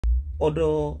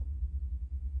ọ̀dọ̀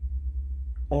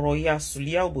ọ̀rọ̀ ya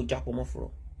Suliya Obojapomofuro.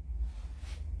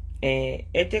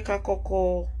 Ẹ jẹ́ ká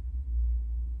kọ́kọ́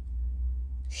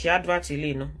ṣe advert ilé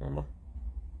náà, mama.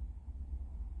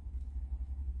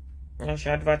 Wọ́n ṣe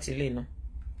advert ilé náà.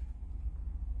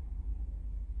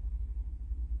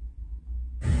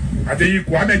 Àtẹ̀yí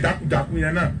Kwame jákujàku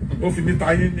yẹn náà ó fi mí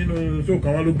ta yín nínú ṣó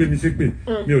kan wọn ló gbé mi ṣépè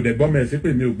mi ò dẹ̀ gbọ́ mẹ́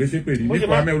ṣépè mi ò gbé ṣépè rí ní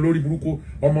Kwame olórí burúkú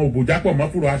ọmọ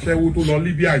Obojapomofuro aṣẹ́wó tó lọ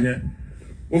Libya yẹn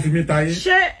ó fi mí ta yín.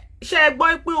 Ṣé ẹ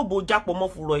gbọ́ pé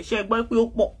Obojapomofuro ṣé ẹ gbọ́ pé ó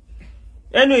pọ̀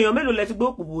ẹnu èèyàn mélòó lẹ ti gbọ́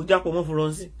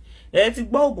Obojapomofuro sí ẹ ti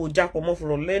gbọ́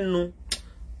Obojapomofuro lẹ́nu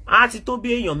á ti tó bí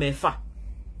èèyàn 6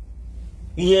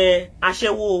 ìyẹn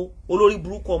aṣẹ́wó olórí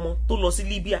burúkú ọmọ tó lọ sí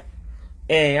Libya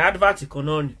advert kan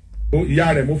náà ni.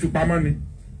 Ìyá rẹ̀ mo fi pamọ́ ni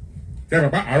tẹ́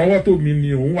bàbá àrọ́wọ́tó mi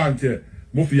ni òun wà ní tiẹ̀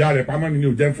mo fi ìyá rẹ̀ pamọ́ ni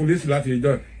ò jẹ́ fún lẹ́sì láti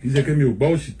ẹjọ́ kì í ṣe kí mi ò gbọ́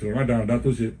òsì tó rán dáadáa tó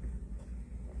ṣe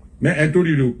ẹ̀ tó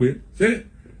rí rè ó pé ṣé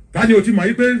tani o ti mọ̀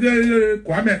yí pé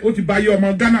Kwame ó ti bà yé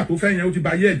ọmọ Ghana tó fẹ́ yẹn ó ti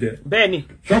bà yé ẹ̀jẹ̀. Bẹ́ẹ̀ni.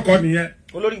 Ṣọ́kọ nìyẹn.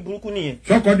 Olórí burúkú nìyẹn.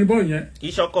 Ṣọ́kọ ni bọ́ yẹn. Kì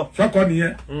í ṣọkọ. Ṣọ́kọ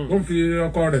nìyẹn. Tó ń fi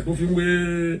ọkọ rẹ̀ tó fi ń wé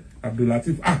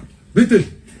Abdulatif. Bíte.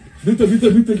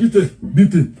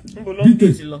 Níbo ló ń bí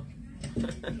ti lọ?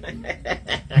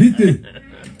 Bíte.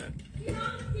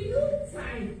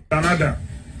 Canada.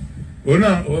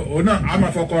 Ona a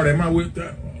máa fọkọ rẹ̀ máa wé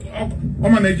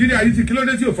ọmọ Nàìjíríà yìí ti kí ló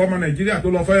dé tí ò fọmọ Nàìjíríà tó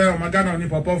lọ fẹ́ ọmọ Ghana ní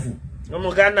pọpọ́fù. Ọmọ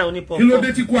Ghana oní pọpọ. Kí ló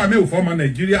dé tí Kwame ò fọmọ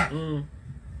Nàìjíríà?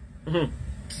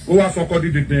 Ó wá sọkọ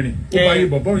dídìrín. Ó bá yé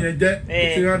bọ̀bọ̀ yẹn jẹ́.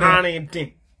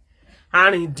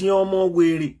 Àrìndín ọmọ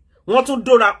wèrè. Wọ́n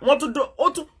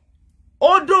tún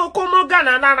ó dó kó mọ́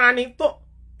Ghana lára ni tó.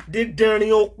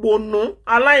 Dídìrín òpònú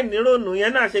aláìnírònú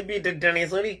yẹn náà ṣe bí dídìrín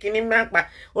sórí kíní mápa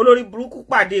olórí burúkú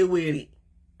pàdé wèrè.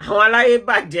 Àwọn aláyé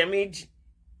bàjẹ́ méjì.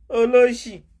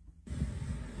 Olóṣì.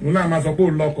 Mo náà máa sọ pé ó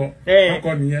lọ́kọ.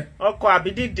 Ọkọ nìyẹn. Ọkọ àbí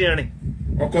dídìrín.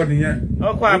 Ọkọ nìyẹn.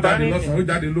 Ọkọ àbárín. Ó jáde lọ́sàn, ó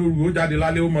jáde lóru, ó jáde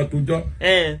lálẹ́, ó mọ tó jọ.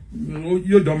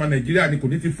 Yóò jọ ọmọ Nàìjíríà ni kò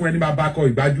ní ti fún ẹni máa bá kọ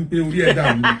ìbájú pé orí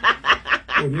ẹ̀dá mi.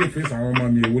 Ó ní ìfẹsẹ̀ àwọn ọmọ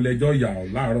mi èwo lẹ́jọ́ yà ọ́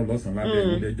láàárọ̀ lọ́sàn lálẹ́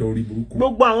èwo lẹ́jọ́ orí burúkú.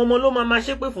 Gbogbo àwọn ọmọ ló máa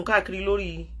ṣépè fún káàkiri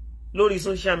lórí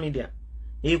social media.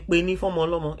 Èpè ní fọ́mọ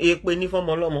ọlọ́mọ, èpè ní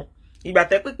fọ́mọ ọlọ́mọ. Ìgbà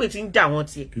tẹ́ pépè ti ń jà wọ́n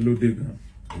tiẹ̀. Kí ló dé gan?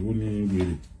 Èwo ni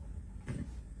wèrè?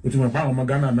 Ó ti mọ̀ pé àwọn ọmọ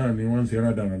Ghana náà ni wọ́n ń ṣe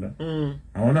rádaràda.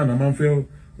 Àwọn náà máa ń fẹ́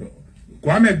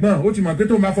Kwame gbọ́n ó ti mọ̀ pé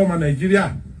tó máa fọmọ Nàìjíríà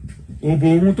òbò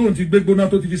òun tó ń ti gbégbóná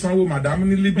tó ti fi sanwó màdámù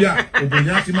ní Libya òbò yẹn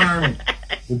á ti máa rùn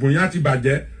òbò yẹn á ti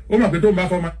bàjẹ́ ó mọ̀ pé tó máa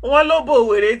fọmọ. Wọ́n ló bò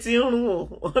wèrè ti ń rùn o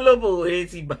wọ́n ló bò wèrè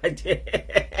ti bàjẹ́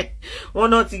wọ́n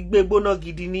náà ti gbégbóná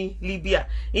gidi ní Libya.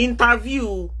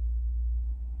 Interview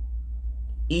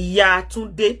ìyá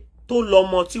Túndé tó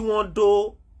lọ́mọ tí wọ́n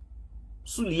dó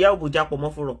Suliya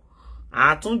Obojapomofuro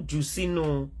àtúnjù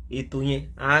sínú ètò yẹn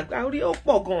àgbárí ó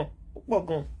pọ̀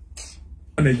gan.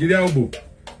 Nàìjíríà òbò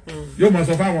yóò máa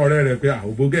sọ fáwọn ọ̀rẹ́ rẹ̀ pé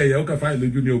òbò gẹ̀ẹ́yẹ ó kẹfà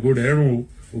ìlójú ni òbò rẹ̀ rùn o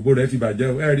òbò rẹ̀ ti bàjẹ́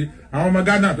o ẹ̀rí àwọn ọmọ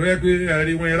Ghana tó yẹ pé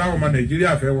ẹ̀rí wọn ra ọmọ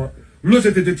Nàìjíríà fẹ́ wọn ló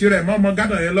ṣe tètè tirẹ̀ mọ́ ọmọ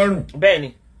Ghana yẹn lọ́rùn. Bẹ́ẹ̀ni.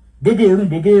 bóbó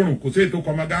òrùn kò sí ètò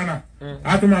kọ ọmọ Ghana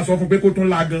a tún máa sọ fún pé kó tún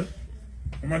la gan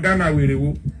ọmọ Ghana wèrè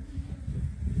wo.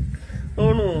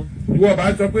 Òrùn. Ìwọ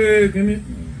bá sọ pé kíní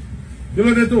kí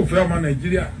ló dé tó fẹ́ ọmọ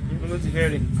Nàìjíríà. Ló ti fẹ́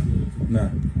rí.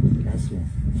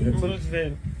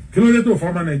 Kí ló dé tó fẹ́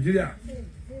ọmọ Nàìjíríà.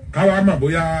 Káwa mọ̀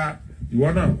bóyá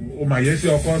ìwọ náà o mà yẹ sí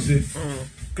ọkọ sí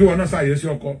kí ìwọ náà ṣàyẹ sí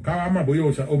ọkọ káwa mọ̀ bóyá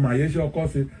o mà yẹ sí ọkọ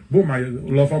sí bó mà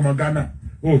lọ fọmọ Ghana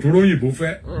o tó róyìnbó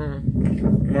fẹ́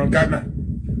ọmọ Ghana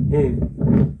o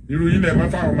irú yìí lẹ máa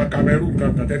fáwọn ọmọ Cameroon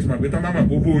kankan tẹ́tí mà pé tán máa mọ̀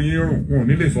gbogbo yín rùn wọn ò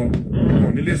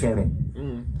ní lè sọ̀rọ̀.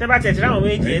 Tẹ́ bá tẹ̀sí láwọn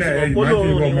méjì ẹ ti mọ̀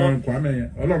pólórùn ni wọ́n.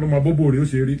 Ọlọ́run mọ bóbó rẹ̀ ó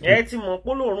ṣe rí. Ẹ ti mọ̀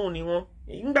pólórùn ni wọ́n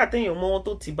nígbà téèyàn mọ́ wọn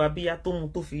tó ti bàbíyá tó mu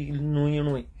tó fi nu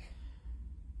irun ẹ̀.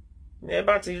 Ẹ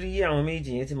bá ti rí àwọn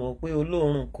méjì yẹn ti mọ̀ pé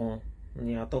olóòórùn kan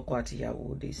ni àtọkọ àti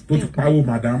ìyàwó dé sí. Tó ti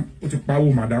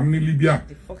pawó madam ní Libya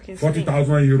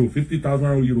 40,000 euro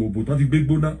 50,000 euro òbò tán ti gbé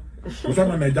gbóná kò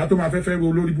sọ́mọ Nàìjíríà tó máa fẹ́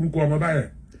olórí burúkú ọmọ báyẹn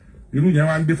irú yẹn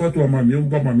wá ń gbé fọ́tò ọmọ mi ó ń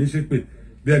gbọ́ ọmọ mi ṣépè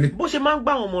bí ẹni. Bó ṣe máa ń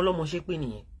gbá àwọn ọmọ ọlọ́mọ ṣépè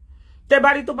nìyẹn tẹ́ bá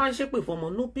rí tó bá ń ṣépè fún ọmọ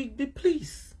no big deal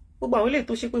please gbogbo àwọn eléyìí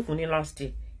tó ṣépè fún ní last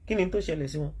year kí ni tó ṣẹlẹ̀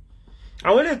sí wọn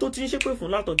àwọn eléyìí tó ti ń ṣépè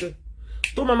fún látọjọ́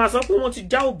tó máa sọ pé wọ́n ti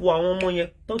já òbò àwọn ọmọ yẹn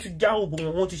tó ti já òbò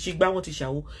wọn wọ́n ti ṣe gbá wọ́n ti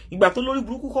ṣàwo ìgbà tó lórí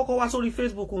burúkú kọ́kọ́ wá sórí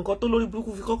Facebook nǹkan tó lórí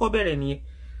burúkú fi kọ́kọ́ bẹ̀rẹ̀ nìyẹn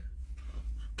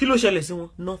kí ló ṣẹlẹ̀ sí wọn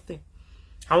nothing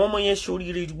àwọn ọmọ yẹn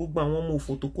ṣoríire ju gbogbo àwọn ọmọ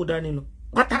òfò tó kó dání lọ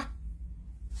pátá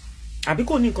àbí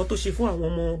kò ní nǹkan tó ṣe fún àwọn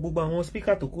ọmọ gbogbo àwọn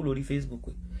speaker tó kú lórí Facebook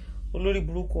olórí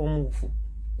burúkú ọmọ òfò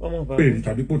ọmọ bàbá pé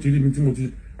tàbí kó ti rí mi tí mo ti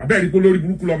abẹ́rẹ́ kó lórí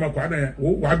burúkú lọ́mọ kan náà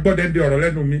wàá gbọ́dẹ̀ dé ọ̀rọ̀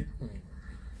lẹ́nu mi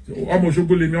ọmọ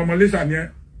Òṣogbo lèmi ọmọ Iléṣà ni ẹ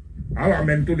àwọn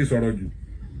amẹni tó lè sọ̀rọ̀ jù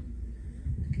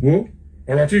wo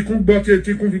ọ̀rọ̀ tí ikún gbọ́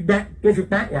tí ikún fi gbá tó fi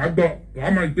pa wàá gbọ́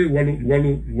wàá máa gbé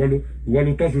ìwọ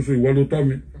ló tọ́ ṣoṣo ìwọ ló tọ́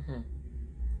mi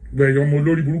gbẹ̀yìn ọmọ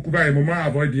olórí burúkú báyìí mo máa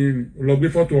avoid yín ni lọ gbé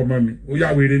fọ́tò ọmọ mi ó yá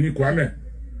wèrè ní kwamẹ́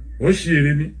ó ṣì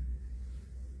èrè ní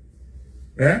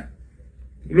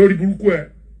lórí burúkú ẹ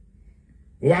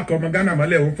ó wá kọ ọmọ Ghana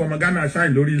mọ́lẹ̀ òun fọmọ Ghana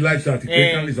shine lórí live chat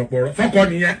pé kán lè sọpọ̀ ọ̀rọ̀ sọ́kọ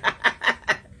nìyẹn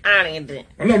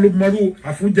Ọlọ́run ló mọrú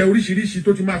àfúnjẹ oríṣiríṣi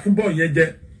tó ti máa fún bọ́ọ̀ yẹn jẹ.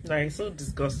 That is so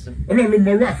disgusting. Ọlọ́run ló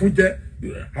mọrú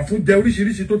àfúnjẹ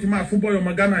oríṣiríṣi tó ti máa fún bọ́ọ̀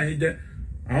ọmọ Ghana yẹn jẹ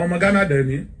àwọn ọmọ Ghana dẹ̀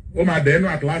ní ó máa dẹ̀ ẹnu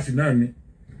àkíláàsì náà ni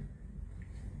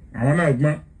àwọn náà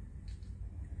gbọ́n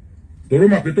tòró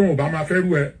mọ̀ pé tóun ò bá máa fẹ́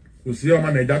rú ẹ kò sí ọmọ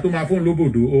Nàìjà tó máa fóun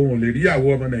lóbòdó òun ò lè rí ìyàwó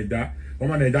ọmọ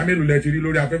Nàìjà mélòó lẹ ti rí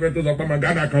lórí afẹ́fẹ́ tó sọ pé ọmọ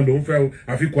Ghana kan lòún fẹ́ o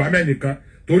àfi Kwame nìkan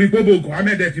torí gbogbo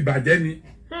Kwame dẹ̀ ti bàjẹ́ ni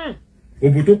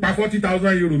òbò tó pa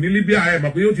 40,000 euro ní Libya ẹ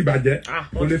mọ̀ pé yóò ti bàjẹ́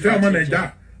kò lè fẹ́ ọmọ Nàìjà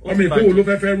ọmọ ìkówó ló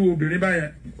fẹ́ rú obìnrin báyẹn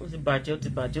ó ti bàjẹ́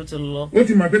ó ti lọ ó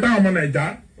ti mọ̀ pé táwọn ọmọ Nàìjà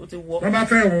wọ́n bá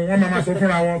fẹ́ òun wọ́n máa sọ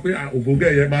fúnra wọn pé òbò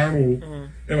gẹ̀yẹ máa ń rún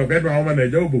o ẹ mọ̀ pé àwọn ọmọ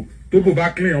Nàìjà òbò tó bò bá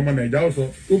clean ọmọ Nàìjà ó sọ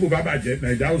tó bò bá bàjẹ́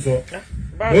Nàìjà ó sọ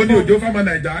ó ní òjò fọmọ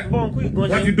Nàìjà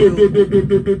wọ́n ti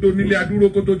dó nílé adúró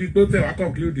kó tó di tó tẹ̀ wá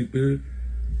conclude pé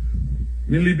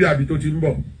ní Libya bí tó ti ń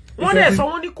bọ̀. wọ́n dẹ̀ sọ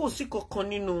wọ́n ní kò sí kankan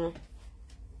nínú wọn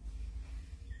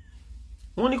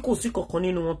wọ́n ní kò sí kankan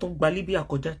nínú wọn tó gba Libya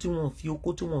kọjá tí wọ́n fi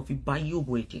okó tí wọ́n fi bá yí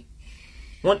òbò ẹ̀jẹ̀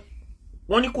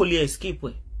wọ́n ní kò lè escape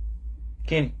ẹ̀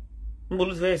kẹ́ni níbo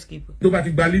ló ti fẹ́ escape ẹ̀. tó bá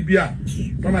ti gba Libya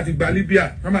wọ́n bá ti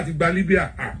gba Libya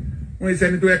wọ́n ṣe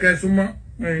ẹni tó yẹ kẹ́ súnmọ́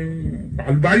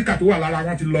àlùbáríkà tó wà lára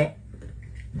wọn ti lọ.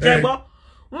 jẹ́gbọ́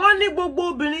wọ́n ní gbogbo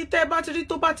obìnrin tẹ́ bá ti rí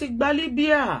tó bá ti gba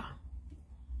Libya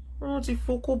wọ́n ti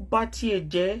fokó bá tiẹ̀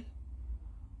jẹ́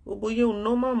gbogbo yẹ òun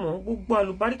náà máa mọ̀ gbogbo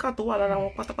àlùbáríkà tó wà lára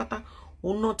wọn pátápátá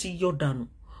òun náà ti yọ dànù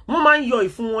wọ́n máa ń yọ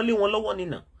ìfún wọn lé wọn lọ́wọ́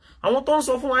nínà àwọn tó ń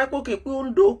sọ fún wa pé ó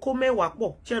ń dó kó mẹ́wàá pọ̀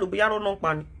ṣẹ́rù bí yàrá náà pa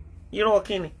ni irọ́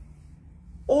kíni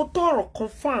ó tọrọ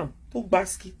confam tó gba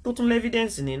ski tó tún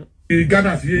lẹ́fídẹ́ǹsì nínú.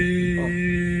 Ghana sí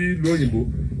lóyìnbó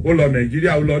ó lọ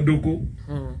Nàìjíríà ó lọ dóko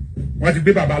wọ́n ti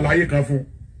gbé bàbá aláyé kan fún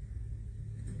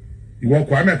ìwọ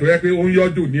Kwame tó yẹ pé ó ń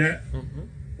yọjò ní ẹ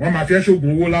wọ́n máa fẹ́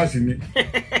ṣoògùn owó láàsì ni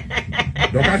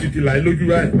Dorcas ti là lójú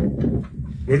báyìí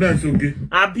ó náà ń soge.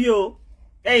 àbí o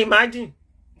imagine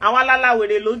àwa lálá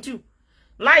wèrè lójú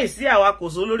láìsí àwa kò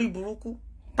só lórí burúkú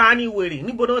ta ni wèrè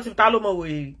níbo ni wọ́n ti ta ló mọ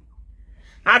wèrè rí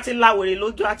a ti la wèrè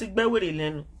lójú a ti gbẹ́ wèrè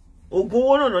lẹ́nu ògùn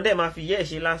owó náà dẹ̀ máa fi yẹ́ ẹ̀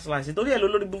ṣe láṣìláṣì torí ẹ̀ ló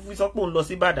lórí burúkú sọ pé òun lọ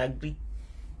sí Badagry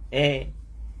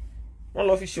wọ́n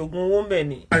lọ fi ṣògùn owó ń bẹ̀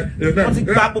ni wọ́n ti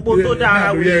gba gbogbo tó dá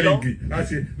ara wèrè lọ.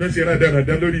 lọ́sẹ̀ rẹ̀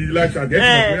dáradára lórí láṣà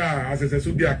àgẹ́tì pé àṣẹ̀ṣẹ̀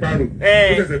sóge àparò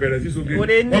tó ṣẹ̀ṣẹ̀ bẹ̀rẹ̀ sí sóge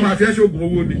wọ́n máa fẹ́ ṣògùn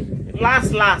owó ni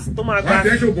last tó máa gbá wọ́n máa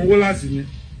fẹ́ ṣògùn owó láṣì ni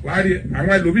wàá rí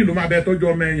àwọn ẹlòmíì ló máa bẹ tọ́jú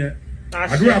ọmọ ẹ yẹn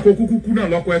àdúrà kó kú náà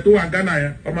lọ́kọ ẹ tó wà Ghana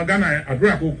yẹn ọmọ Ghana yẹn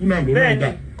àdúrà kó kú náà ló náà gbà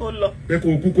pé kó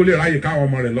kú kó lè ráyè káwọn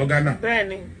ọmọ rẹ̀ lọ Ghana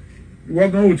ìwọ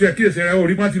gan ò tiẹ̀ kíyèsí rẹ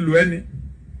orí má ti lò ẹni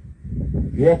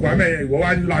ìwọ Kwame yẹn ìwọ wá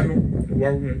lanu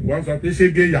ìwọ sọ pé ṣé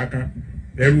gé ìyá kan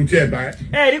ẹrù tí ẹ bá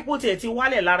ẹ rí kó tiẹ̀ ti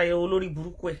wálẹ̀ lára ẹ olórí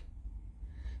burúkú ẹ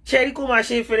ṣe rí kó máa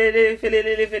ṣe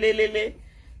felelele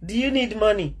do you need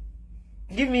money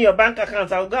give me your bank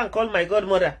account I will go and call my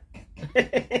godmother.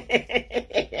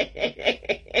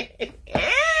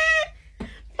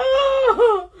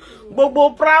 gbogbo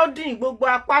prouding gbogbo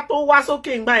apá tó wá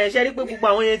sókè ńgbà yẹn ṣe rí pé gbogbo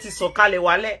àwọn yẹn ti sọ̀kalẹ̀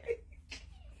wálẹ̀.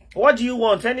 What do you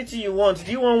want? Anything you want.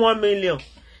 Do you want 1 million?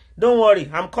 Don't worry,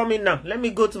 I'm coming now. Let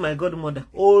me go to my godmother.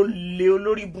 Olè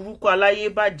olórí burúkú aláyé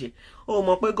bàjẹ́. Ó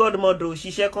mọ̀ pé godmother ò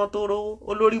ṣiṣẹ́ kan tó rówó.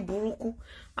 Olórí burúkú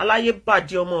aláyé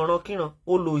bàjẹ́ ọmọ ọ̀ràn kíran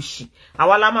olòṣì.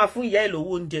 Àwa la máa fún ìyá ẹ̀ lówó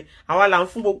oúnjẹ. Àwa la ń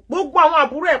fún gbogbo àwọn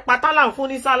àbúrò ẹ̀ pátá là ń fún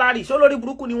ní sálárì. Ṣé olórí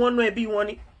burúkú ni wọ́n ná ẹbí wọn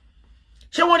ni?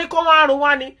 Ṣé wọ́n ní kó wọ́n àrùn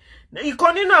wá ni?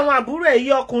 Ìkan nínú àwọn àbúrò ẹ̀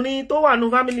yìí ọkùnrin tó wà nínú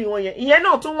fámìlì wọn yẹn. Ìyẹn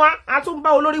náà tún wá, a tún bá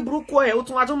olórí burúkú ẹ̀, ó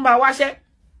tún wá tún bá wáṣẹ́.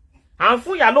 À ń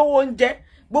fún ìyá lówó oúnjẹ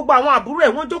gbogbo àwọn àbúrò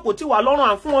ẹ̀ wọ́n jókòó tí wà lọ́rùn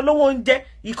à ń fún wọn lówó oúnjẹ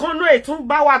ìkànnú ẹ̀ tún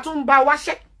bá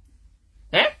wáṣẹ́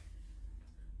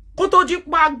kó tó jí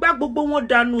pa gbá gbogbo wọn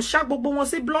dànù ṣá gbogbo wọn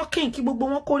sí blocking kí gbogbo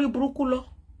wọn kórí burúkú lọ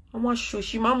àwọn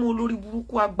aṣòṣì máa mú olórí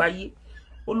burúkú àgbáyé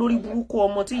olórí burúkú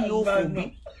ọmọ tí yóò fò bí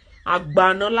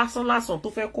àgbàna lásán tó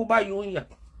fẹ́ kó báyìí ó ń yà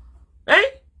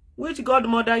which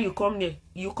godmother you come near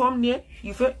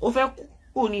you fẹ́ ó fẹ́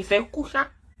kú ò ní fẹ́ kú ṣá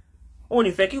ò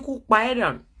ní fẹ́ kíkú pa ẹ́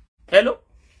dànù. Hello?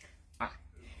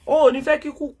 Oh, ní fẹ́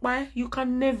kíkú pa ẹ́, you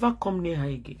can never come near her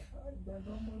again.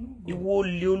 Ìwọ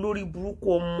olè olórí burúkú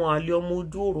ọmọ àlè ọmọ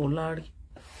ojú ọ̀rọ̀ lárí.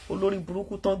 Olórí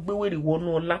burúkú tán gbé wèrè wọnú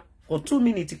ọlá. for 2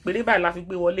 minutes péré báyìí la fi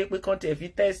gbé wọlé pé kán tẹ̀ fi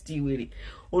test wèrè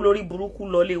olórí burúkú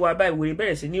lọlé wa báyìí wèrè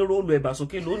bẹ̀rẹ̀ sí ní róòlù ẹ̀bà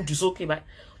sókè ló ń jù sókè báyìí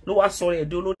ló wá sọ̀rọ̀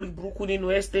ẹ̀dẹ́ olórí burúkú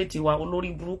nínú estate wa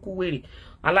olórí burúkú wèrè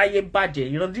aláyé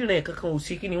bàjẹ́ ìrandíran kankan ò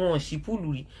sí kí ni wọ́n ṣí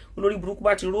púùlù rí olórí burúkú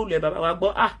bá ti róòlù ẹ̀bà wa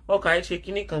gbọ́ ọkà ẹ̀ ṣe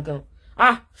kíní kankan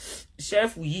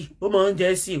ṣẹ́ẹ̀fù yìí ó máa ń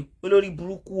jẹ́ sí olórí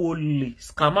burúkú olè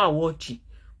scammer wọ́ọ̀chì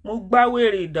mo gbá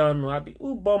wèrè ìdànù àbí ó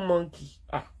bọ́ monkey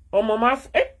ọmọ máa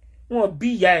fẹ́ wọn bí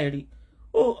ìyá ẹ̀ rí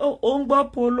ó ń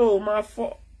gbọ́ polo máa fọ́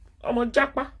ọmọ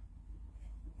jápá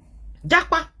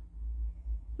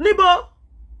níbo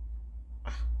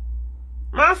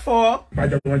máa fọ́.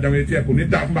 bàjẹ́ wọn jẹun etí ẹ̀ kò ní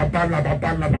dá fún bàbá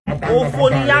òfò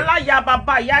níyà láyà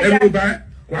bàbá yáyà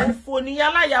òfò níyà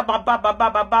láyà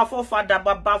bàbá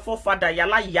fọ́fadà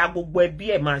yàlá ìyá gbogbo ẹbí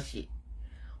ẹ̀ máa ṣe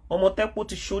ọmọ tẹ́pọ̀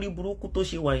ti ṣorí burúkú tó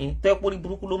ṣe wà yẹn tẹ́pọ̀ rí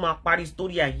burúkú ló máa parí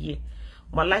sítórí ayé ẹ̀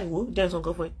màláìwò jẹ́ nsọ́n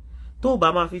kan fún ẹ tó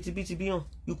bá máa fi tibítibí hàn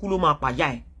ikú ló máa pàyà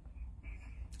ẹ̀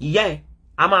ìyá ẹ̀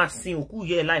a máa sin òkú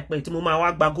ìyá ẹ̀ láìpẹ́ tí mo máa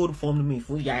wá gba gold form mi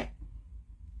fún ìyá ẹ̀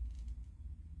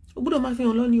ó gbọ́dọ̀ máa fi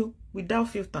hàn lọ́ni o without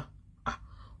filter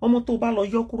ọmọ tó bá lọ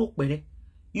yọ kúrò pẹ̀rẹ́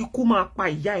ikú máa pa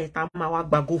ìyá ẹ̀ tá máa wá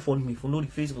gba gold form mi fún lórí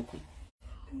Facebook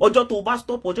ọjọ́ tó bá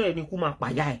stop ọjọ́ yẹn ni ikú máa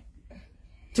pàyà ẹ̀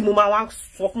tí mo máa wá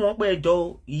sọ fún wọn pé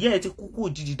ẹjọ́ ìyá ẹ̀ ti kú kú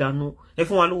òjijì dànù ẹ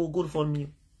fún wa lówó gold form mi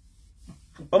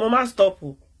ọmọ máa stop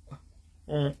o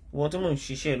wọ́n tí mò ń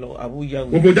ṣiṣẹ́ lọ àbúyá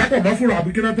òbò jápọ̀ mọ́ fúnra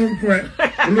àbíkínà tó ń fún ẹ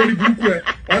olórí burúkú ẹ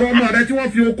ọ̀rọ̀ ọmọ rẹ tí wọ́n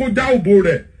fi okó já òbò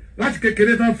rẹ̀ láti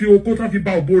kékeré tán fi okó tán fi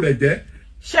ba òbò rẹ̀ jẹ́.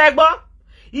 ṣé gbọ́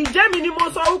ìjẹ́ mi ni mo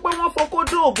sọ wípé wọ́n fokó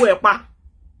dó òbò ẹ̀ pa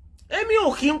èmi ò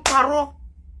kí ń parọ́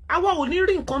àwa ò ní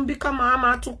rí nǹkan bí ká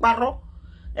máa tún parọ́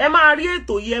ẹ máa rí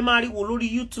ètò yìí ẹ máa rí wò lórí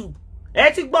YouTube ẹ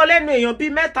ti gbọ́ lẹ́nu èèyàn bíi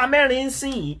 3-4 ń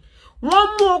sìn yìí wọ́n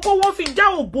mú okó wọ́n fi já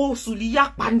òbò sùlíyà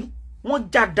pa ni wọ́n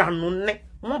já dànù nẹ́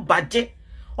wọ́n bàjẹ́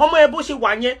ọmọ ẹ bó ṣe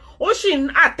wà yẹn ó sì ń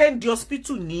attend the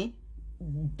hospital ní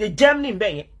Germany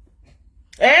bẹ́ẹ̀ yẹn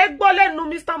ẹ gbọ́ lẹ́nu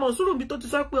Mr. Monsuru bí tó ti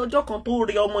sọ pé ọjọ́ kan tó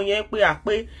rí ọmọ yẹn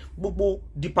pé gbogbo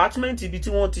department ibi tí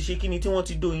wọ́n ti ṣe kíni tí wọ́n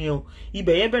ti dó yẹn o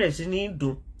ibẹ̀ yẹn bẹ̀rẹ̀ sí ní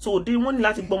dùn so dé wọ́n ní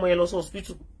láti gbọ́ ọmọ yẹn lọ sí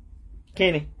hospital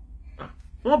kíni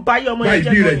wọ́n bá yẹ ọmọ yẹn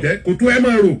jẹ́ báyìí rẹ̀ kò tó ẹ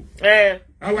máa rò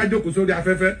àwa jókòó sórí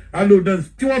afẹ́fẹ́ alódàn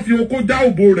tí wọ́n fi okó já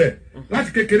òbò rẹ̀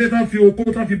láti kékeré tán fi okó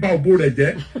tán fi ba òbò rẹ̀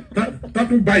jẹ́ tán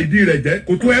tún ba ìdí rẹ̀ jẹ́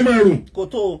kò tó ẹ máa rò kò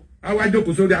tó àwa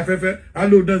jókòó sórí afẹ́fẹ́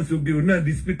alódàn sóge náà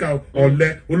di spíkà ọ̀lẹ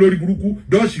olórí burúkú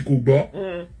dọ́ọ̀ṣì kò gbọ́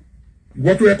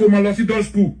ìwọ tó yẹ kó máa lọ sí dọ́ọ̀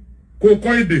skul kó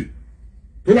kọ́ èdè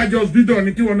tó bá jẹ́ hospital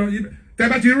ni kí wọ́n náà tẹ́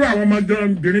bá ti rú àwọn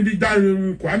ọmọbìnrin bí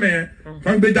Kwame yẹn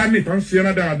tán gbé dání tán ṣe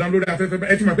ẹran dáradára lórí afẹ́fẹ́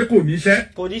ẹ ti mọ̀ pé kò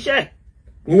níṣẹ́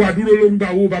owó adúró ló ń gbà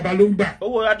owó baba ló ń gbà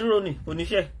owó adúró ni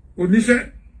oníṣẹ́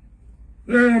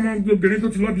ọmọbìnrin tó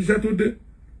ti lọ́bi iṣẹ́ tó dé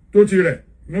tó ti rẹ̀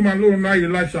ló máa lóun láàyè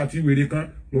láṣà àti wèrè kan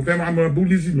ló fẹ́ máa mọ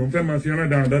búlísì ló fẹ́ máa ṣe ẹran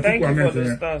dáradára tí Kwame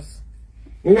yẹn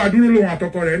owó adúró lòun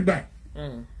àtọkọ rẹ̀ ń gbà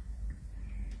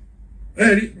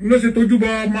ẹ̀rí ló ṣe tójú bọ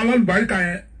ọmọ alálùbáríkà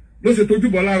yẹn ló ṣe tójú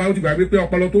bọ lára ó ti gbàgbé pé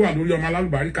ọpọlọ tó wà lórí ọmọ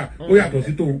alálùbáríkà ó yàtọ̀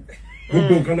sí tòun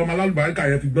gbogbo nǹkan lọmọ alálùbáríkà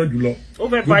yẹn fi gbọ́n jù lọ ó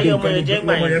fẹ́ báyé ọmọ yẹn jẹ́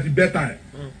gbà ọmọ yẹn fi bẹ́tà ẹ̀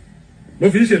ló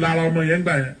fi ń ṣe lára ọmọ yẹn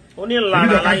gbà yẹn ó ní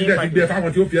lára láyé pàdé ìgbẹ́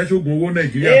fáwọn tí ó fi ẹ́ ṣoògùn owó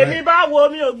Nàìjíríà èmi bá wo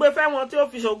mi ò gbé fẹ́wọn tí ó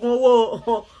fi ṣoògùn owó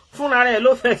fúnra rẹ̀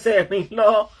ló fẹsẹ̀ rìn lọ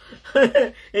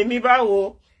èmi bá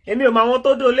wo èmi ò mọ àwọn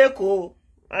tó dó lẹ́kọ̀ọ́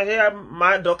àṣẹ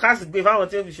máa Dorcas gbé fáwọn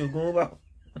tí ó fi ṣoògùn owó bá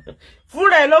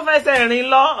fúnra ẹ̀ ló fẹsẹ̀ rìn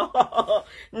lọ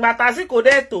ngbàtà sí kò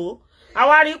dé tó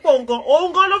àwa rí pò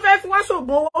òun gan ló fẹ́ fi wá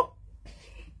ṣoògùn owó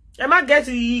ẹ má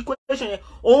gẹ́tì equation yẹn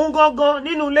òun gangan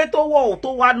nínú ilé tó wọ̀ tó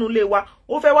wá nu ilé wa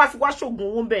ó fẹ́ wá fi wá ṣoògùn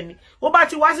owó bẹ́ẹ̀ ni ó bá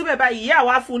ti wá síbẹ̀ báyìí ìyá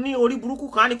wa fún ní orí burúkú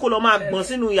kan ní kó lọ máa gbọ̀n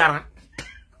sínú yàrá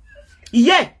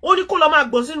ìyá ó ní kó lọ máa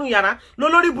gbọ̀n sínú yàrá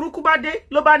lólórí burúkú bá dé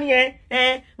ló bá ní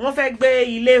wọ́n fẹ́ gbé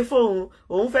ilé fóun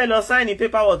òun fẹ́ lọ sáìnì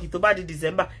paperwork tó bá di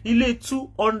December ilé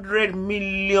 $200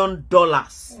 million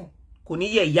kò ní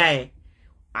yẹ ìyá ẹ̀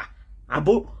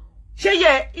àbó ṣé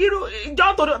yẹ irú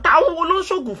ìjọ tó táwọn wo ló ń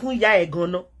ṣoògùn fún ìyá ẹ̀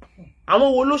gan-an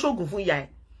àwọn wo ló ṣoògùn fún ìyá ẹ̀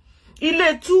ilé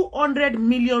 $200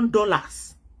 million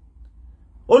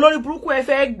olórí burúkú ẹ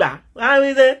fẹ́ gbà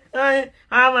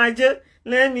á máa jẹ́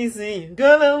lẹ́mìsìn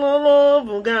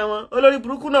gánlọ́lọ́bùgá wọn olórí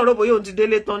burúkú náà rògbò yóò ti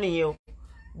délé tán nìyẹn o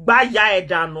gbá ya ẹ̀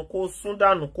dànù kó sún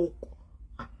dànù kó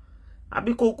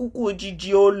àbí kó kúkú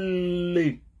òjijì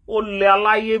olè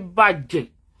aláyé bàjẹ́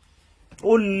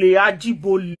olè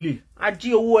ajíbolè ají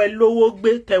owó ẹ lówó gbé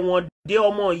tẹ̀wọ̀n dé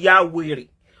ọmọ ìyá wèrè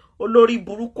olórí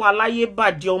burúkú aláyé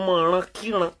bàjẹ́ ọmọ ìran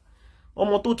kíran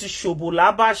ọmọ tó ti ṣòbò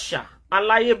lábàṣà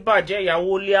aláyé bàjẹ́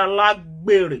ìyàwó ilé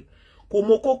alágbèrè kò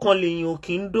mọ kó kan lèyìn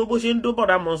òkè ń dó bó ṣe ń dó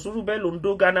bọ̀dà Mọ̀nsúrù bẹ́ẹ̀ ló ń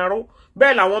dó ganaró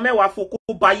bẹ́ẹ̀ làwọn mẹ́wàá fokó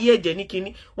ba yé ẹ̀jẹ̀ ní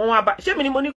kinní wọn wá bá ṣé mi ni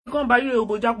mo ní kán ba yé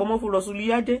òbò jápọ̀ mọ́ fún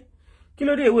lọ́sùlíyá jẹ́ kí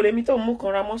ló dé èwo lèmi tó mú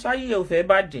kanra mọ́ sáyé ò fẹ́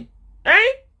bàjẹ́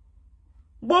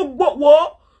gbogbo wo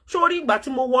sórí ìgbà tí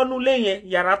mo wọnú lé yẹn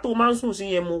yàrá tó máa ń sùn sí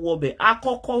yẹn mo wọbẹ̀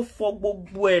àkọ́kọ́ fọ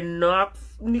gbogbo ẹ̀nà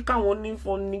ní káwọn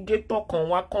onífọnigétọ̀ kan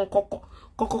wá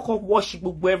kọ́kọ́ wash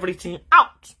gbogbo everything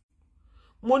out.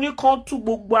 Mo ní kàn tú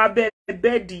gbogbo abẹ́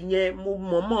bẹ́ẹ̀dì yẹn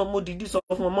mo dìdí sọ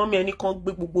fún ọmọ mi ẹni kan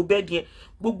gbé gbogbo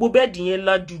bẹ́ẹ̀dì yẹn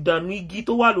la jù dànù igi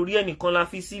tó wà lórí ẹnìkan la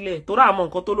fi sílẹ̀ tó rà àmọ́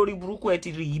nǹkan tó lórí burúkú ẹ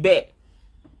ti rí yìí bẹ́ẹ̀.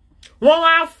 Wọ́n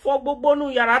wá fọ gbogbo nú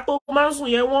yàrá tó máa ń sùn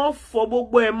yẹn wọ́n fọ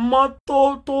gbogbo ẹ̀ mọ́ tó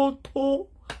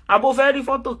àbò fẹ́ rí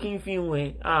fọ́tò kí n fi wọ̀n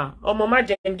ẹ̀ ọmọ má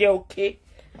jẹ́ òkè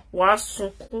wàá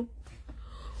sunkún.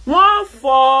 Wọ́n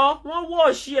fọ wọ́n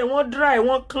wọ́ọ̀ṣì ẹ̀ wọ́n dry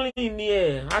wọ́n clean ni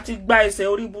ẹ̀ àti gba ẹsẹ̀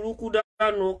orí burúkú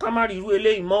dànù ká má rí irú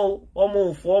eléyìí mọ́ ọmọ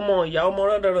òfò ọmọ ìyá ọmọ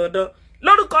rọ́dọ̀rọ̀dọ̀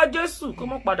lórúkọ Jésù kó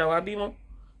mọ́ padà wá bímọ.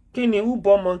 Kí ni wú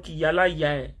bọ́ ọmọ kì í yálà ìyá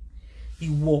ẹ̀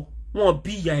ìwọ wọn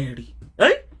bí ìyá ẹ̀ rí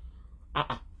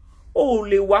ó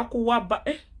lè wá kó wá bá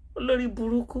olórí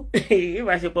burúkú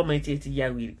ìbáṣepọ̀ ọmọ ẹ̀ ti ya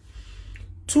wèrè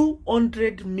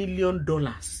 $200 million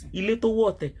ilé tó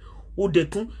wọ̀ tẹ̀ ó dẹ̀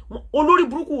tún olórí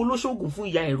burúkú olóṣogùn fún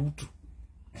ìyá ẹ̀ rútù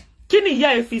kí ni ìyá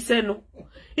ẹ̀ fi sẹ́nu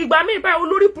ìgbà míì báyìí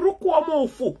olórí burúkú ọmọ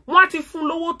òfò wọ́n á ti fún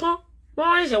lówó tán wọ́n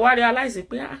wá ṣẹ̀ṣẹ̀ wá realize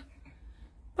pé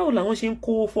báwo làwọn ṣe ń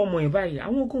kó fọmọ ẹ̀ báyìí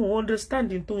àwọn ogun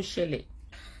understanding tó ń ṣẹlẹ̀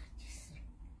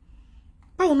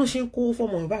báwo ló ṣe ń kó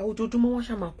fọmọ ẹ̀ báyìí ojoojúmọ́ wọ́n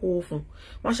ṣàmà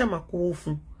kó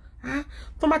fún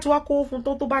tó bá ti wá kó fún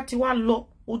tó bá ti wá lọ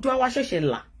ojú àwa ṣẹ̀ṣẹ̀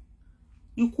là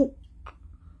ikú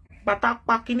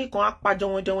pátápá kíní kan apájọ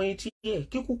wọn jẹun etí ẹ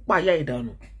kíkú pàyà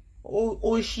ìdànù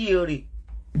ó ṣí èrè.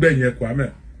 bẹ́ẹ̀ yẹn kwamẹ́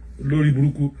lórí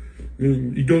burúkú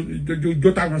ìjó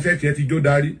táwọn ṣẹ́ẹ̀tì ẹ ti jó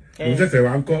darí òun ṣẹ̀ṣẹ̀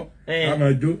wá ń kọ́ a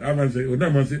máa jó a máa ṣe òun náà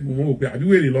máa ṣe mo mọ̀ pé àbí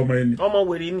wèrè lọ́mọ ẹni. ọmọ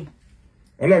wèrè ni.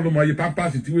 Ọlọ́run ló mọ iye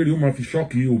pampers tí wèrè ó máa fi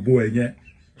ṣọ́ọ̀kì òbó ẹ̀ yẹn.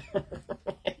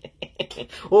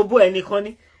 òbó ẹ̀ nìkan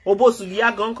ni òbó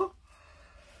sùlíyá gan kọ́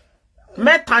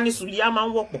 3 ni sùlíyá máa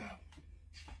ń wọ́pọ̀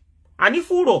àní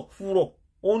fúrọ̀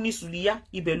òun ní sùlíyá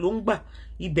ibẹ̀ ló ń gbà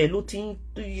ibẹ̀ ló ti ń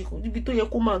ibi tó yẹ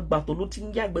kó máa gbà tó ló ti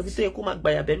ń yàgbẹ́ ibi tó yẹ kó máa gbà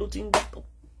yàbẹ́ ló ti ń gbà tó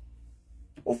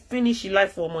ó finish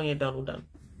life ọmọ yẹn dànù.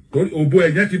 torí òbó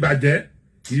ẹ̀yẹ́ ti bàjẹ́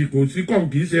kò sí kàn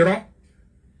kì í ṣe rọ́.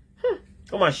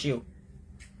 ó mà ṣe o.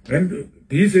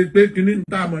 kì í ṣe pé kíní ń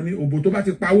tà mọ́ ní òbó tó bá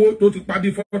ti pawó tó ti pa bí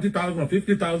 40,000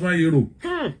 50,000 euro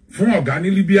fún ọ̀gá ní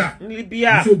Libya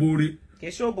kì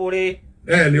í ṣòbore.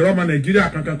 Lè rọ́mọ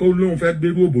Nàìjíríà kankan kó lóun fẹ́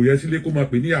gbérú òbò yẹn sílé kó máa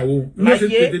pè níyàwó ló ṣe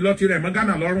tètè lọ́tí rẹ̀ mọ́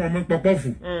Ghana lọ́rùn ọmọ pọpọ́fù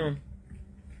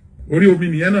orí omi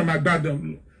nìyẹn náà máa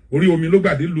gbádùn orí omi ló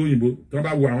gbàdé lu òyìnbó tí wọ́n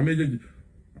bá wo àwọn méjèèjì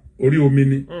orí omi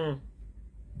ni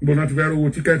bó náà ti fẹ́ rówó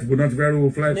tíkẹ́ẹ̀tì bó náà ti fẹ́ rówó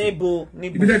fúláìtì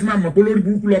ibi tẹ́ ti máa mọ̀ pé lórí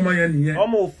burúkú lọ́mọ yẹn nìyẹn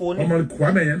ọmọ òfò ni ọmọ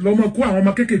Kwame yẹn lọ́mọ kó àwọn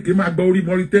ọmọ kéékèèké máa gba orí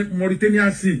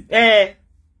Mauritania sí.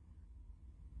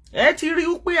 ẹ ti rí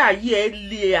pé ayé ẹ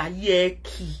lé ayé ẹ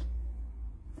kì í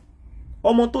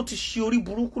ọmọ tó ti ṣe orí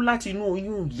burúkú láti inú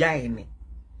oyún ìyá ẹ̀ ni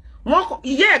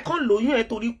ìyá ẹ̀ kan lóyún ẹ̀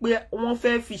torí pé wọ́n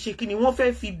fẹ́ fi ṣe kíni wọ́n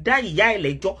fẹ́ fi dá ìyá ẹ̀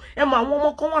lẹ́jọ́ ẹ mọ àwọn ọmọ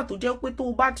kan wà tó jẹ́ pé tó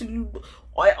bá ti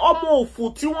ọmọ òfò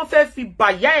tí wọ́n fẹ́ fi bà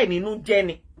ìyá ẹ̀ nínú jẹ́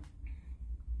ni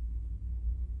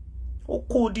ó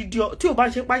kó odidi tí ò bá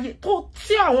ṣe páyé tó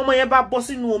tí àwọn ọmọ yẹn bá bọ́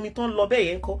sínú omi tó ń lọ bẹ́ẹ̀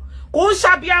yẹn kọ́ kò ń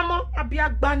ṣàbíamọ́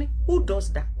abíagbá ni who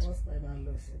does that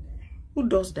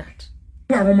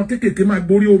àwọn ọmọ kéékèèké máa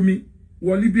gborí omi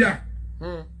wọ Libya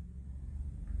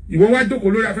ìwọ wá jókòó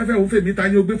lórí afẹ́fẹ́ òun fèmí ta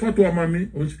ni ó gbé fọ́tò ọmọ mi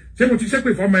ṣé mo ti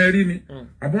ṣépè fọ́mọ ẹ rí ni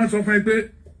àbí wọ́n sọ fún ẹ pé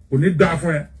kò ní dáa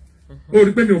fún ẹ ó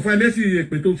rí pé mi ò fún ẹ lésì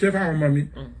èpè tó ṣe fáwọn ọmọ mi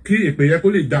kí èpè yẹn kó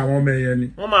lè da àwọn ọmọ yẹn ni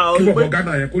kí bọ̀bọ̀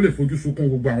Ghana yẹn kó lè fojú sunkún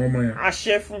gbogbo àwọn ọmọ yẹn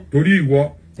àṣẹ fún torí ìwọ.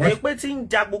 èpè tí ń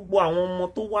ja gbogbo àwọn ọmọ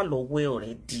tó wà lọ́wọ́ ẹ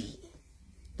ọ̀rẹ́ dì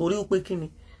torí pé kí ni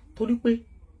torí pé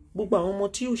gbogbo àwọn ọmọ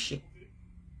tí ò ṣe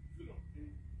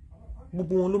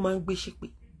gbogbo wọn ló máa ń gbé ṣépè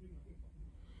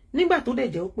nígbà tó dẹ̀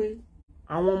jẹ́ pé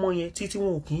àwọn ọmọ yẹn títí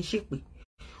wọn ò kì í ṣépè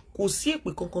kò sí èpè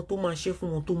kankan tó máa ṣe fún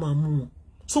wọn tó máa mú wọn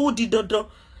so ó di dandan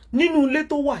nínú ilé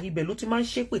tó wà ibẹ̀ ló ti máa ń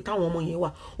ṣépè táwọn ọmọ yẹn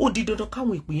wà ó di dandan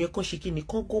káwọn èpè yẹn kan ṣe kí ni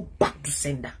kan go back to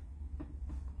sender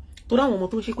torí àwọn ọmọ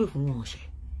tó ń ṣépè fún wọn ọ̀ṣẹ́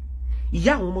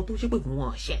ìyá àwọn ọmọ tó ń ṣépè fún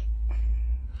wọn ọ̀ṣẹ́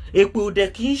èpè ò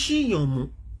dẹ̀ kì í ṣìyàn mú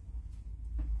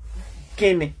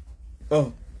kíni.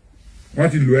 wọ́n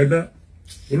ti lù ẹ́ dán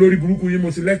olórí burúkú yín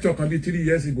mo sì lecture kan bí 3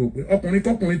 years ago pé ọkùnrin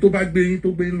kọkùnrin tó bá gbé yín tó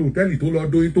gbé yín lò hòtẹ́ẹ̀lì tó lọ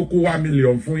dóyín tó kó 1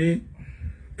 million fún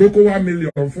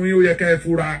yín ó yẹ kẹ́ ẹ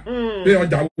fura pé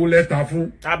ọjà wo lẹ́ta fún.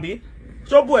 àbí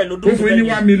ṣọ́bù ẹ̀ ló dún fún yín ní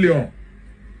 1 million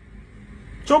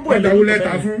ọjà wo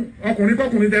lẹ́ta fún ọkùnrin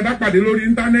kọkùnrin tẹ bá pàdé lórí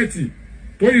íńtánẹ́ẹ̀tì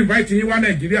tó invite yín wá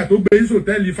Nàìjíríà tó gbé yín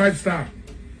sòtẹ́ẹ̀lì 5 star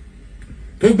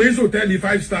tó gbé yín sòtẹ́ẹ̀lì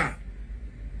 5 star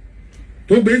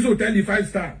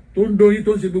tó ń dóyín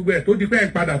tó ń ṣe gbogbo ẹ̀ tó di pé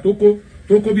ẹ̀ padà tó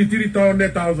kó bí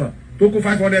 300,000 tó kó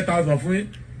 500,000 fún yín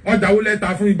ọjà wo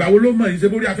lẹ́ta fún ìgbà wo ló mọ̀ yìí ṣe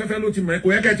bórí afẹ́fẹ́ ló ti mọ̀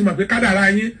kò yẹ kẹ́ ti mọ̀ pé kádàrá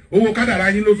yín owó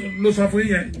kádàrá yín ló san fún yín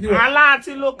yẹn. Àlá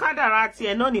àti lo kádàrá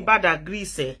tiẹ̀ náà ní Badagry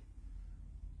ìṣẹ́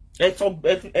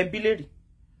ẹbí lérè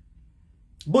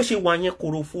bó ṣe wà yẹn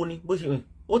kòròfo ni bó ṣe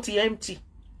ó ti empty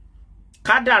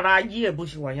kádàrá ayé ẹ̀ bó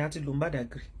ṣe wà yẹn àti lo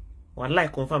Badagry wàláì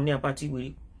confam ní apá tí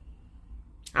wèrè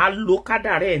a lo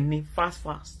kádàrá ẹ̀ ní fast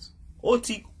ó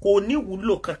ti kò ní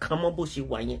wúlò kankan mọ́ bó ṣe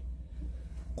wà yẹn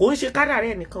kò ń ṣe kádàrá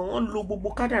ẹ̀ nìkan wọ́n lo gbogbo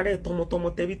kádàrá ẹ̀ tọmọtọmọ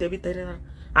tẹbítẹbí tẹ́lẹ̀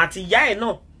àti ìyá ẹ̀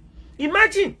náà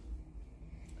imagine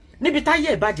níbi táyé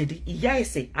ẹ̀ bàjẹ́ dé ìyá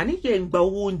ẹ̀sẹ̀ àníyẹ̀ ń gba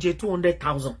owó oúnjẹ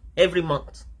 200,000 every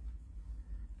month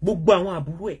gbogbo àwọn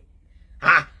àbúrò ẹ̀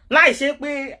láì ṣe pé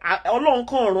ọlọ́run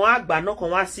kan ọ̀run àgbà náà kan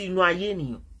wá sí inú ayé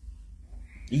ènìyàn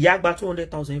ìyá gba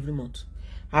 200,000 every month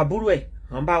àbúrò ẹ̀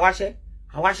àwọn bá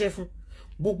wáṣẹ́ fún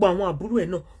gbogbo àwọn àbúrò ẹ̀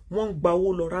náà wọ́n ń gba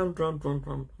owó lọ round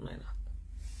naira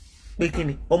pé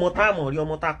kíni ọmọ tá a mọ̀ rí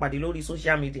ọmọ tá a pàdé lórí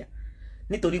social media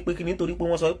nítorí pé kíni nítorí pé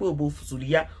wọ́n sọ pé òbò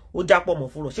Sùlíyá ó jápọ̀ mọ̀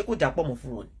fúnrọ̀ ṣé kò jápọ̀ mọ̀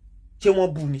fúnrọ̀ ni ṣé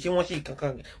wọ́n bú ni ṣé wọ́n ṣe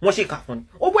kankan wọ́n ṣe kà fún ni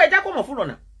ó bó ẹ jápọ̀ mọ̀ fúnrọ̀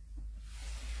náà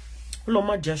ó lọ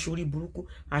má jẹ́ aṣorí burúkú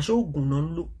àṣà ògùn náà ń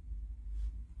lò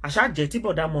àṣà jẹ́ tí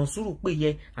bọ̀dá Mọ̀nsúrù pé yẹ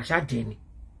àṣà jẹ́ ni.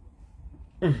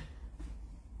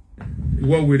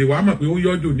 ìwọ wèrè wàá mọ̀ pé ó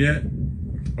yọjò ní ẹ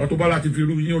Auto Bola ti fi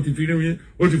rú yín ó ti fi rí yín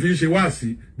ó ti fi ń ṣe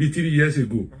wáàsí bíi 3 years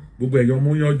ago gbogbo ẹ̀yọ́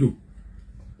mú yọjò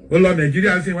ó lọ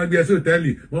Nàìjíríà sí wọn gbé ẹ sí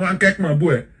hòtẹ́ẹ̀lì wọn máa ń kẹ́kọ̀ọ́ bó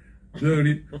ẹ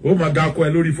lórí ó máa ga ọkọ ẹ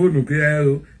lórí fóònù pé ẹ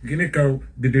o kíní kan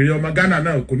dèdèrè ọmọ Ghana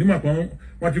náà kò ní mọ̀ pé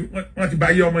wọ́n ti bá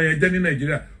yé ọmọ yẹn jẹ́ ní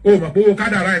Nàìjíríà ó mọ̀ pé owó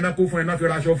kádàrá ẹ̀ náà kó fún ẹ náà fi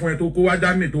raṣọ fún ẹ tó kó wá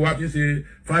Germany tó wá fi ṣe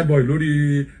fine boy lórí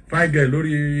fine girl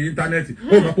lórí íńtánẹ́ẹ̀tì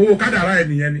ó mọ̀ pé owó kádàrá ẹ̀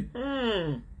nìyẹn ni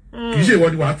kì í ṣe ìwọ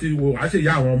ni wàá ṣe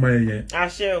ìyá àwọn ọmọ ẹ yẹn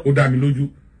ó dá mi lójú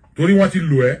torí wọ́n ti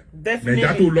lò ẹ́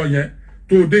Nàìjíríà tó lọ yẹn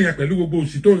tó dé yẹn pẹ̀lú gbogbo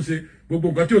òṣì tó ń ṣe gbogbo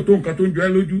nǹkan tí ò tó nǹkan tó ń jọ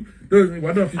ẹ́ lójú tó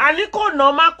ìwà náà fi. àní kò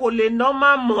nọ́mà kò lè nọ́mà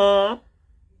mọ́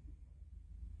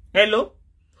hello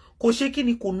kò ṣe kí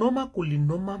ni kò nọ́mà kò lè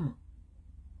nọ́mà mọ́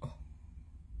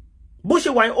bó ṣe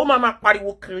wà yẹn ó máa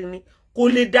pariwo kiri ni kò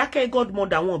lè dákẹ́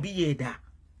godmother wọn bí yẹ ẹ̀dá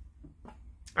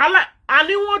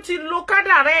àní wọ́n ti lo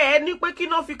kádàrá ẹ̀ ní pé kí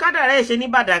náà fi kádàrá ẹ̀ ṣe ní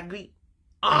Badagry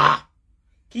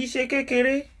kì í ṣe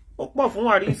kékeré ó pọ̀ fún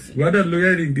Wàrísì. wọ́n dẹ̀ lo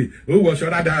ẹ̀rìngè ó wọ ṣọ́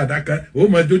rádaràdà kan ó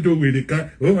mọ jójó wèrè kan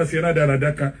ó mọ sí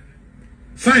rádaràdà kan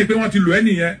sáyìn pé wọ́n ti lò ẹ́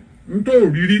nìyẹn ntó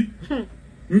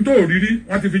òrírí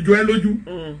wọ́n ti fi jọ ẹ́ lójú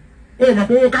ó mọ̀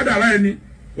pé owó kádàrá ẹ ni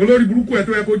olórí burúkú ẹ̀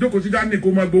tó yẹ kó jókòó sí dání kó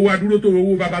mọ gbowó adúró tó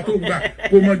owó bàbá tó ń gbà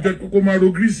kó mọ ro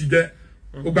gírísì jẹ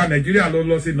ó gba Nàìjíríà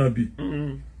lọ sí nàbì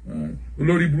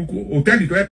olórí burúkú hòtẹ́ẹ̀lì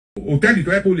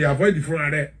tó yẹ kó lè avoid fúnra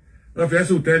rẹ̀ wọ́n fi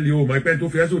ẹ́sì hòtẹ́ẹ̀lì o mọ̀ pé tó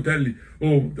fi ẹ́sì hòtẹ́ẹ̀lì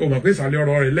o mọ̀ pé ìsàlẹ̀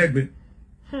ọ̀rọ̀ rẹ̀ lẹ́gbẹ̀ẹ́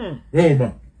o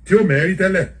mọ̀ tí ó mẹ́rí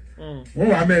tẹ́lẹ̀ wọ́n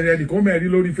wà mẹ́rin ẹnì kan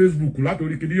mẹ́rin lórí Facebook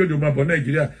látòrí kìíní yóò máa bọ̀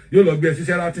Nàìjíríà yóò lọ gbé ẹ sí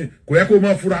Sheraton kò yẹ kó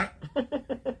mọ́ fura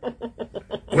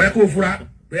kò yẹ kó fura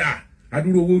pé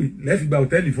àdúró owó lẹ́ẹ̀fì gba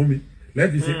hòtẹ́ẹ̀lì fún mi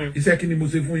lẹ́ẹ̀fì ṣe iṣẹ́ kí ni mo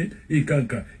ṣe fún yín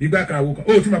ìkànkàn ìgbà kan àwòkàn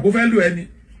ó ti mọ̀ kó fẹ́ lò ẹni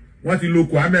wọ́n ti lo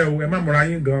kwamẹ o ẹ má mọ̀ra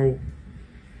yín gan o.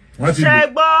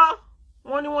 ṣe gbọ́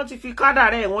wọ́n ní wọ́n ti fi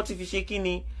kádàrá ẹ̀ wọ́n ti fi ṣe kí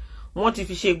ni wọ́n ti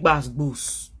fi ṣe gbàgbòs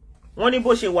wọ́n ní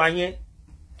bó ṣe wà yẹn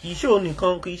kì í ṣe òun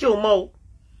nìkan kì í ṣe òun mọ́ o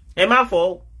ẹ má fọ́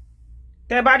o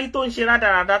tẹ́ bá rí tó ń ṣe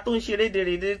rádaràda tó ń ṣe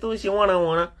rédèrèdè tó ń ṣe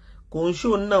wọ́nranwọ̀nran kò ń ṣe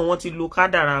òun náà wọ́n ti lo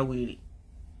kádàrá wèrè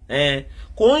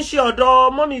kò ń ṣe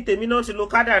ọ̀dọ̀ mọ́mì tèmi náà ti lo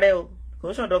kádàrá o kò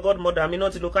ń ṣe ọ̀dọ̀ godmother mi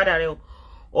náà ti lo kádàrá o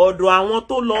ọ̀dọ̀ àwọn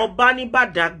tó lọ bá ní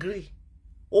Badagry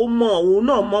ó mọ̀ òun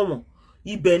náà mọ̀ wọ́n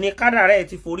ibẹ̀ ni kádàrá ẹ̀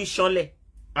ti forí ṣánlẹ̀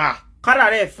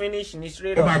kádàrá ẹ̀ finish ní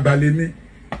straight up. ó máa gbalẹ̀ ní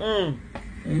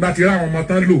nígbà tí ráwọn ọmọ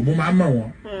tán lò mo máa ń mọ̀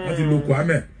wọ́n wọ́n ti lo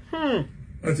kwamẹ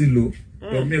wọ́n ti lò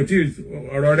mi ò tí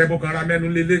ọ̀rọ̀ rẹ bọ́kan ara mẹ́nu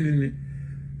lélẹ́ ni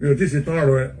mi ò tí ṣe tán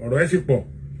ọ̀rọ̀ ẹ̀ sì pọ̀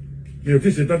mi ò tí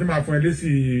ṣe tán tí máa fún ẹ lésì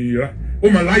ó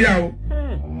mọ̀ láyà o.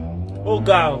 ó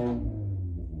ga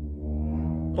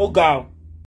o.